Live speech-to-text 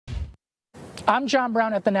I'm John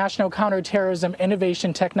Brown at the National Counterterrorism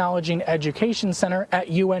Innovation Technology and Education Center at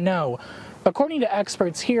UNO. According to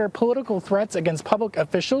experts here, political threats against public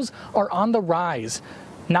officials are on the rise.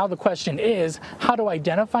 Now the question is how to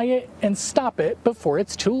identify it and stop it before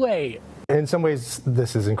it's too late. In some ways,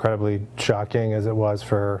 this is incredibly shocking, as it was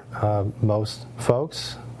for most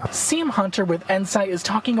folks. Sam Hunter with NCITE is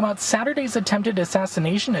talking about Saturday's attempted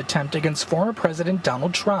assassination attempt against former President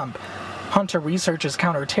Donald Trump. Hunter researches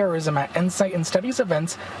counterterrorism at NCITE and studies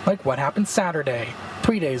events like what happened Saturday.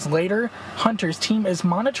 3 days later, Hunter's team is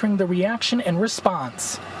monitoring the reaction and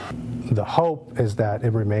response. The hope is that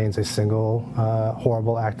it remains a single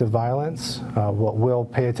horrible act of violence. What we'll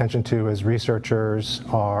pay attention to as researchers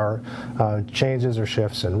are changes or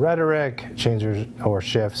shifts in rhetoric, changes or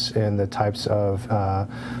shifts in the types of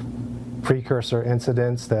precursor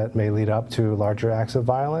incidents that may lead up to larger acts of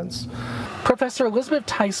violence. Professor Elizabeth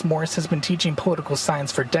Tice Morse has been teaching political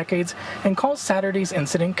science for decades and calls Saturday's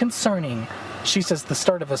incident concerning. She says the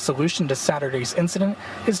start of a solution to Saturday's incident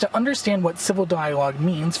is to understand what civil dialogue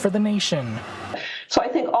means for the nation. So I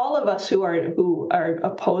think all of us who are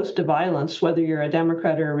opposed to violence, whether you're a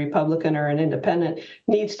Democrat or a Republican or an independent,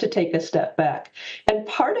 needs to take a step back. And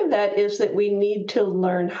part of that is that we need to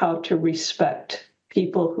learn how to respect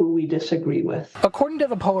people who we disagree with. According to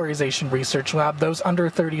the Polarization Research Lab, those under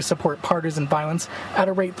 30 support partisan violence at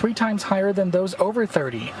a rate 3 times higher than those over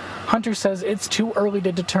 30. Hunter says it's too early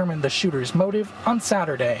to determine the shooter's motive on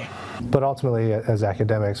Saturday. But ultimately, as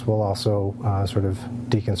academics, we'll also sort of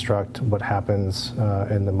deconstruct what happens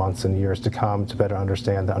in the months and years to come to better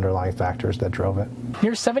understand the underlying factors that drove it.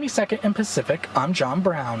 Near 72nd and Pacific, I'm John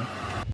Brown.